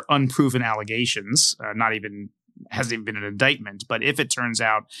 these are unproven allegations, hasn't even been an indictment. But if it turns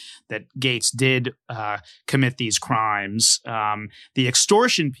out that Gates did commit these crimes, the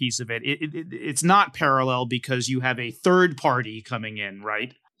extortion piece of it's not parallel because you have a third party coming in,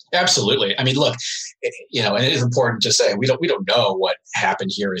 right? Absolutely. I mean, look, and it is important to say we don't know what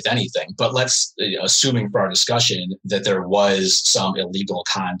happened here, if anything. But let's, assuming for our discussion that there was some illegal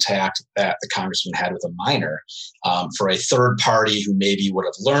contact that the congressman had with a minor, for a third party who maybe would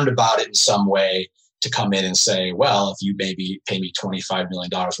have learned about it in some way to come in and say, well, if you maybe pay me $25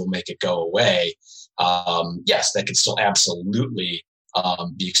 million, we'll make it go away. Yes, that could still absolutely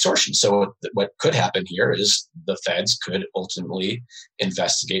be extortion. So what could happen here is the feds could ultimately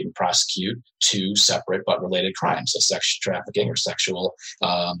investigate and prosecute two separate but related crimes: a sex trafficking or sexual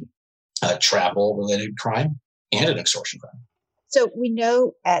travel related crime and an extortion crime. So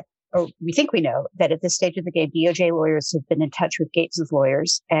we think we know that at this stage of the game, DOJ lawyers have been in touch with Gates's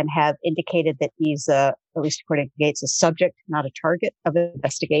lawyers and have indicated that he's, at least according to Gates, a subject, not a target of an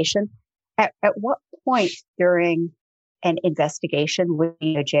investigation. At what point during an investigation would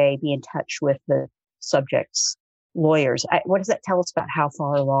DOJ be in touch with the subject's lawyers? What does that tell us about how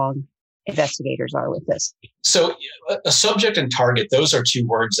far along investigators are with this? So a subject and target, those are two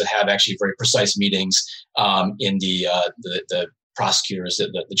words that have actually very precise meanings in the prosecutors.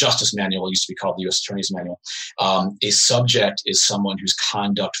 The Justice Manual used to be called the U.S. Attorney's Manual. A subject is someone whose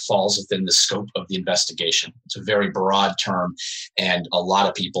conduct falls within the scope of the investigation. It's a very broad term, and a lot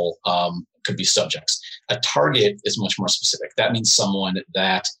of people could be subjects. A target is much more specific. That means someone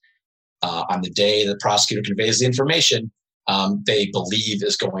that on the day the prosecutor conveys the information, they believe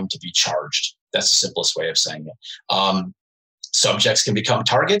is going to be charged. That's the simplest way of saying it. subjects can become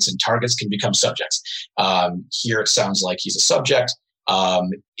targets and targets can become subjects. Here it sounds like he's a subject.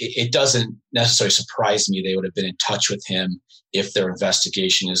 It doesn't necessarily surprise me they would have been in touch with him if their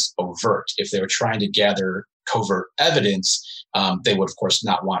investigation is overt. If they were trying to gather covert evidence, they would, of course,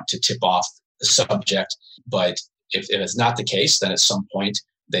 not want to tip off the subject. But if it's not the case, then at some point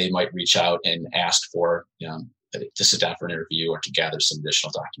they might reach out and ask for, to sit down for an interview or to gather some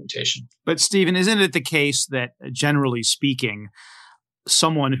additional documentation. But Stephen, isn't it the case that, generally speaking,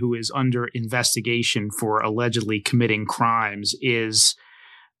 someone who is under investigation for allegedly committing crimes is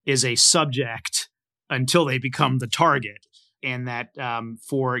a subject until they become the target? And that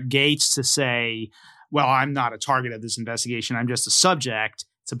for Gates to say, well, I'm not a target of this investigation, I'm just a subject,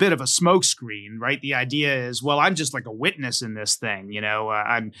 it's a bit of a smokescreen, right? The idea is, well, I'm just like a witness in this thing.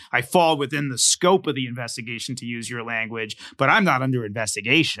 I fall within the scope of the investigation, to use your language, but I'm not under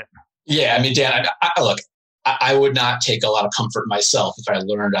investigation. Yeah, I mean, Dan, look, I would not take a lot of comfort myself if I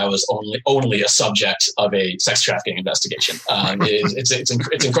learned I was only a subject of a sex trafficking investigation.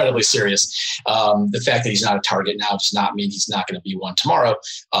 It's incredibly serious. The fact that he's not a target now does not mean he's not going to be one tomorrow.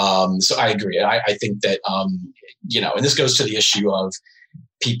 So I agree. I think that, and this goes to the issue of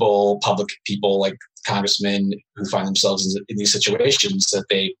public people like congressmen who find themselves in these situations, that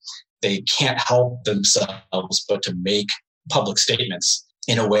they can't help themselves but to make public statements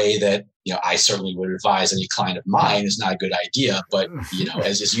in a way that, I certainly would advise any client of mine is not a good idea. But,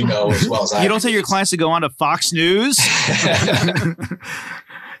 as you know, as well as I... You don't tell your clients to go on to Fox News?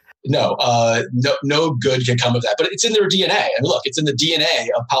 No good can come of that. But it's in their DNA. I mean, look, it's in the DNA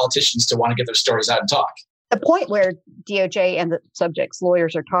of politicians to want to get their stories out and talk. The point where DOJ and the subject's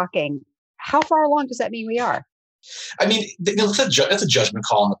lawyers are talking, how far along does that mean we are? I mean, that's a judgment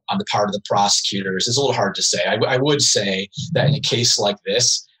call on the part of the prosecutors. It's a little hard to say. I would say that in a case like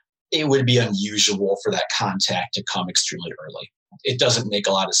this, it would be unusual for that contact to come extremely early. It doesn't make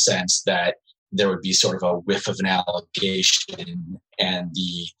a lot of sense that there would be sort of a whiff of an allegation and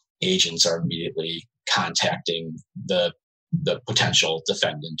the agents are immediately contacting the potential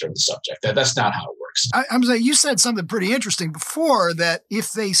defendant or the subject. That's not how it works. I'm saying, you said something pretty interesting before, that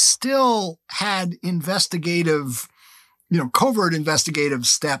if they still had covert investigative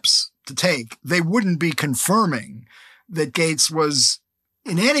steps to take, they wouldn't be confirming that Gates was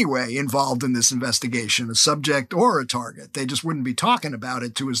in any way involved in this investigation, a subject or a target. They just wouldn't be talking about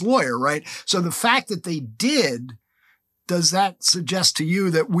it to his lawyer, right? So the fact that they did, does that suggest to you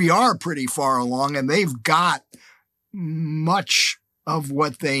that we are pretty far along and they've got much of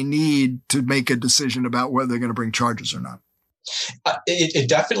what they need to make a decision about whether they're going to bring charges or not? It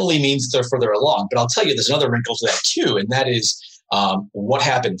definitely means they're further along. But I'll tell you, there's another wrinkle to that too, and that is what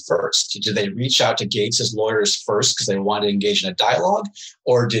happened first. Did they reach out to Gates's lawyers first because they wanted to engage in a dialogue,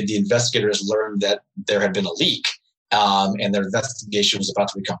 or did the investigators learn that there had been a leak and their investigation was about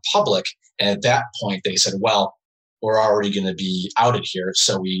to become public? And at that point, they said, well, we're already going to be outed here,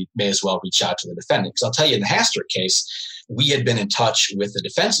 so we may as well reach out to the defendant. Because I'll tell you, in the Hastert case, we had been in touch with the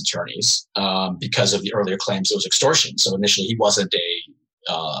defense attorneys because of the earlier claims it was extortion. So initially, he wasn't a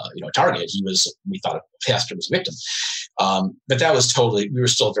target. We thought Hastert was a victim. But that was we were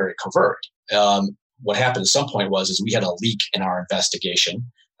still very covert. What happened at some point was we had a leak in our investigation,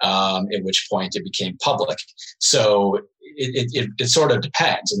 at which point it became public. So it sort of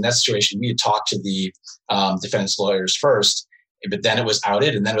depends. In that situation, we had talked to the defense lawyers first, but then it was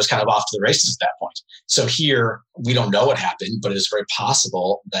outed, and then it was kind of off to the races at that point. So here, we don't know what happened, but it's very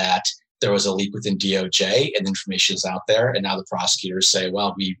possible that there was a leak within DOJ and information is out there, and now the prosecutors say,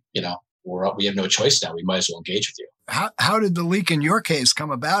 well, we have no choice now. We might as well engage with you. How did the leak in your case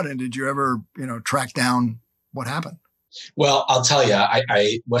come about, and did you ever track down what happened? Well, I'll tell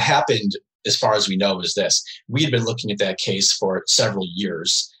you, what happened, as far as we know, is this. We had been looking at that case for several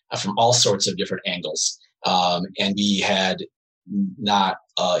years from all sorts of different angles. And we had not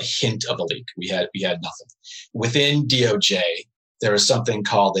a hint of a leak. We had nothing. Within DOJ, there is something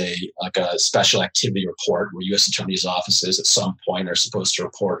called a special activity report, where U.S. attorneys' offices at some point are supposed to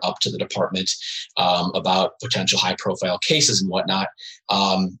report up to the department about potential high-profile cases and whatnot.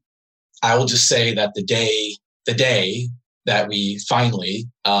 I will just say that the day that we finally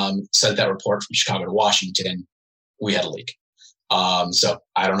sent that report from Chicago to Washington, we had a leak. So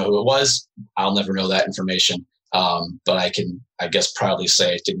I don't know who it was. I'll never know that information. But I can, I guess, proudly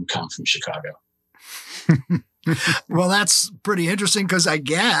say it didn't come from Chicago. Well, that's pretty interesting, because I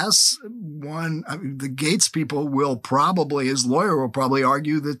guess the Gates people will probably, his lawyer will probably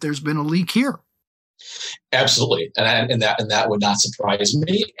argue that there's been a leak here. Absolutely. And that would not surprise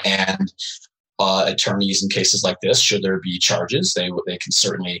me. And attorneys in cases like this, should there be charges, they can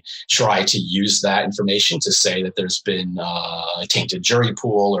certainly try to use that information to say that there's been a tainted jury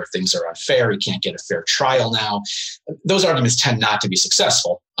pool or things are unfair. You can't get a fair trial now. Those arguments tend not to be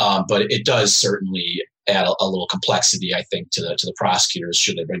successful, but it does certainly add a little complexity, I think, to the prosecutors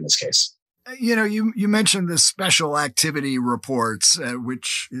should they bring this case. You know, you mentioned the special activity reports,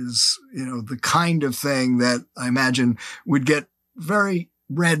 which is, the kind of thing that I imagine would get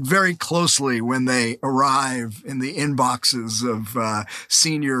read very closely when they arrive in the inboxes of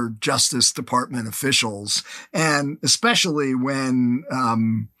senior Justice Department officials, and especially when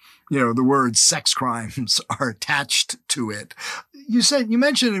the words sex crimes are attached to it. You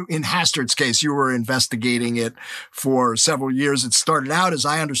mentioned in Hastert's case, you were investigating it for several years. It started out, as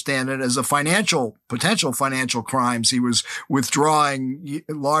I understand it, as a potential financial crimes. He was withdrawing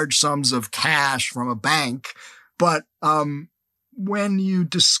large sums of cash from a bank. But when you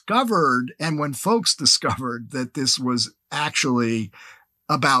discovered, and when folks discovered that this was actually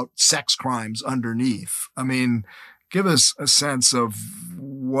about sex crimes underneath, I mean, give us a sense of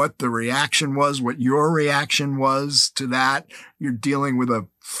what the reaction was, what your reaction was to that. You're dealing with a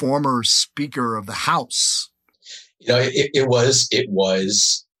former Speaker of the House. It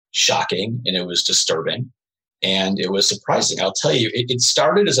was shocking and it was disturbing and it was surprising. I'll tell you, it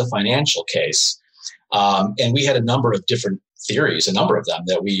started as a financial case, and we had a number of different theories, a number of them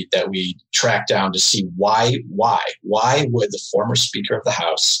that we tracked down to see why would the former Speaker of the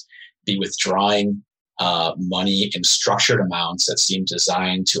House be withdrawing money in structured amounts that seemed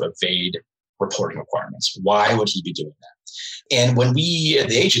designed to evade reporting requirements. Why would he be doing that? And when the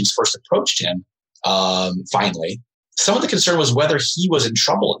agents first approached him, finally, some of the concern was whether he was in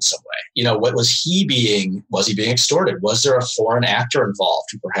trouble in some way. What was he being extorted? Was there a foreign actor involved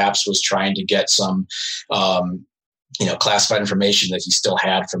who perhaps was trying to get some, classified information that he still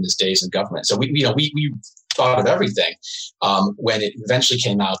had from his days in government? So we thought of everything. When it eventually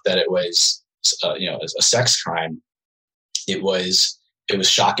came out that it was a sex crime, it was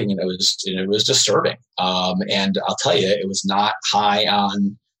shocking and it was disturbing. And I'll tell you, it was not high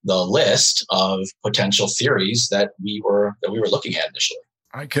on the list of potential theories that we were looking at initially.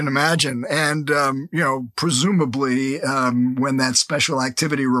 I can imagine. And, presumably when that special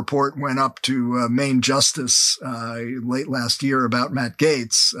activity report went up to Maine Justice late last year about Matt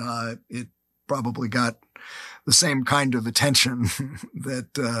Gaetz, it probably got the same kind of attention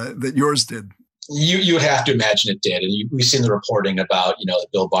that yours did. You would have to imagine it did. And we've seen the reporting about, that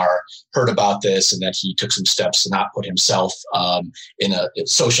Bill Barr heard about this and that he took some steps to not put himself in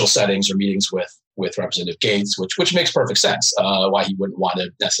social settings or meetings with Representative Gaetz, which makes perfect sense. Why he wouldn't want to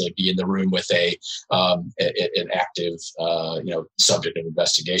necessarily be in the room with an active, subject of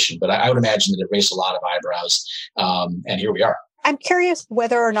investigation. But I would imagine that it raised a lot of eyebrows. And here we are. I'm curious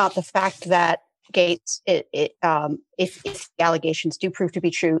whether or not the fact that Gaetz, if the allegations do prove to be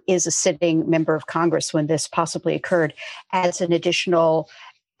true, is a sitting member of Congress when this possibly occurred, adds an additional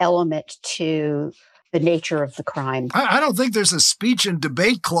element to the nature of the crime. I don't think there's a speech and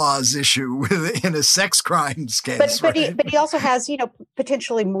debate clause issue in a sex crimes case. But he also has,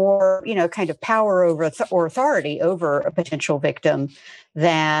 potentially more, kind of power over or authority over a potential victim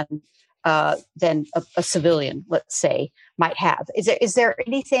than a civilian, let's say, might have. Is there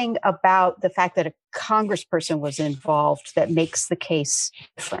anything about the fact that a congressperson was involved that makes the case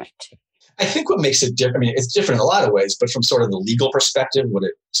different? I think what makes it different, it's different in a lot of ways, but from sort of the legal perspective, what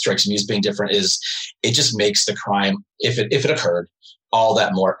it strikes me as being different is it just makes the crime, if it occurred, all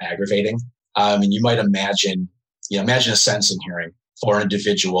that more aggravating. You might imagine a sentencing hearing for an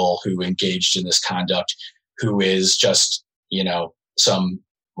individual who engaged in this conduct, who is just, some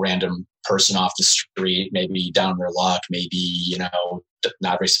random person off the street, maybe down their luck, maybe,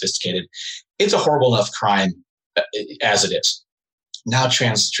 not very sophisticated. It's a horrible enough crime as it is. Now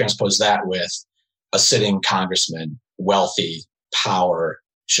transpose that with a sitting congressman, wealthy, power,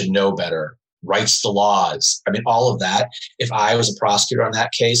 should know better, writes the laws. All of that. If I was a prosecutor on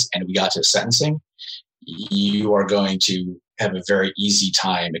that case and we got to sentencing, you are going to have a very easy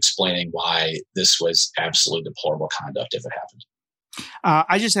time explaining why this was absolutely deplorable conduct if it happened.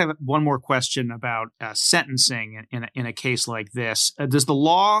 I just have one more question about sentencing in a case like this. Does the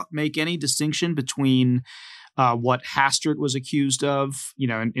law make any distinction between what Hastert was accused of,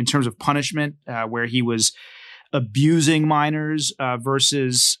 in terms of punishment, where he was abusing minors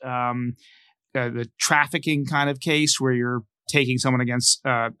versus the trafficking kind of case where you're taking someone against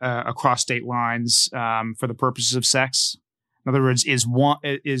across state lines for the purposes of sex? In other words, is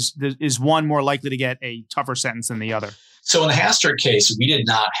one more likely to get a tougher sentence than the other? So in the Hastert case, we did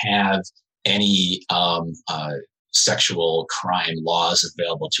not have any sexual crime laws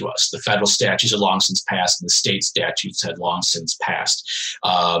available to us. The federal statutes are long since passed, and the state statutes had long since passed.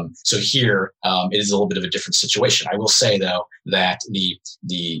 So here, it is a little bit of a different situation. I will say, though, that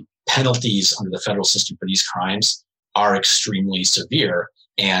the penalties under the federal system for these crimes are extremely severe,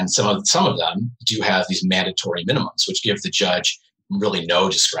 and some of them do have these mandatory minimums, which give the judge really no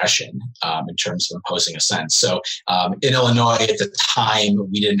discretion in terms of imposing a sentence. So in Illinois at the time,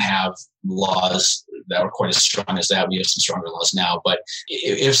 we didn't have laws that were quite as strong as that. We have some stronger laws now. But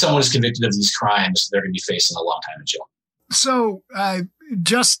if someone is convicted of these crimes, they're going to be facing a long time in jail. So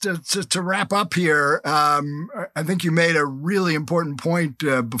just to wrap up here, I think you made a really important point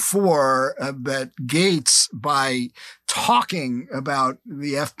before that Gates, by talking about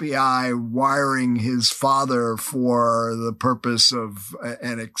the FBI wiring his father for the purpose of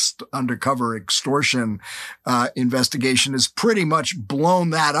an undercover extortion investigation, has pretty much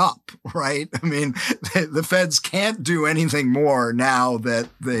blown that up, right? I mean, the feds can't do anything more now that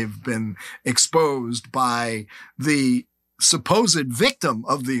they've been exposed by the supposed victim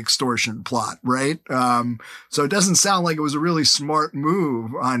of the extortion plot, right? So it doesn't sound like it was a really smart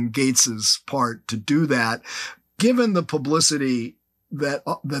move on Gates's part to do that. Given the publicity that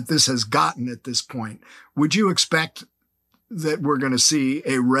this has gotten at this point, would you expect that we're going to see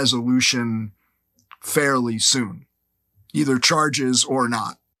a resolution fairly soon, either charges or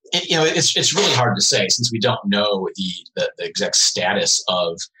not? It's really hard to say, since we don't know the exact status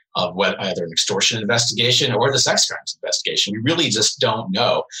of what, either an extortion investigation or the sex crimes investigation. We really just don't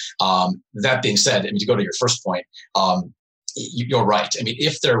know. That being said, to go to your first point, you're right. I mean,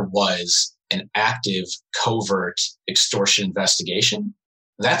 if there was an active, covert extortion investigation,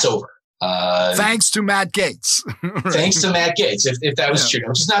 that's over. Thanks to Matt Gaetz. Right. Thanks to Matt Gaetz, if that was true.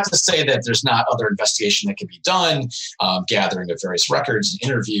 Which is not to say that there's not other investigation that can be done, gathering of various records and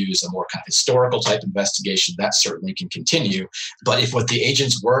interviews, a more kind of historical type investigation, that certainly can continue. But if what the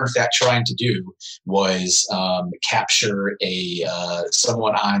agents were in fact trying to do was capture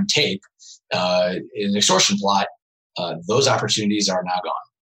someone on tape in an extortion plot, those opportunities are now gone.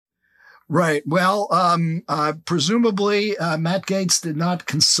 Right. Well, presumably Matt Gaetz did not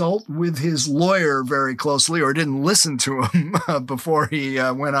consult with his lawyer very closely, or didn't listen to him before he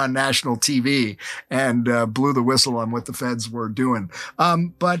went on national TV and blew the whistle on what the feds were doing.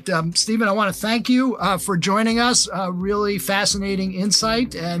 But Stephen, I want to thank you for joining us. Really fascinating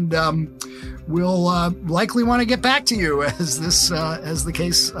insight, and we'll likely want to get back to you as the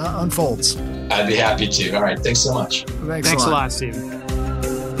case unfolds. I'd be happy to. All right. Thanks so much. Thanks a lot, Stephen.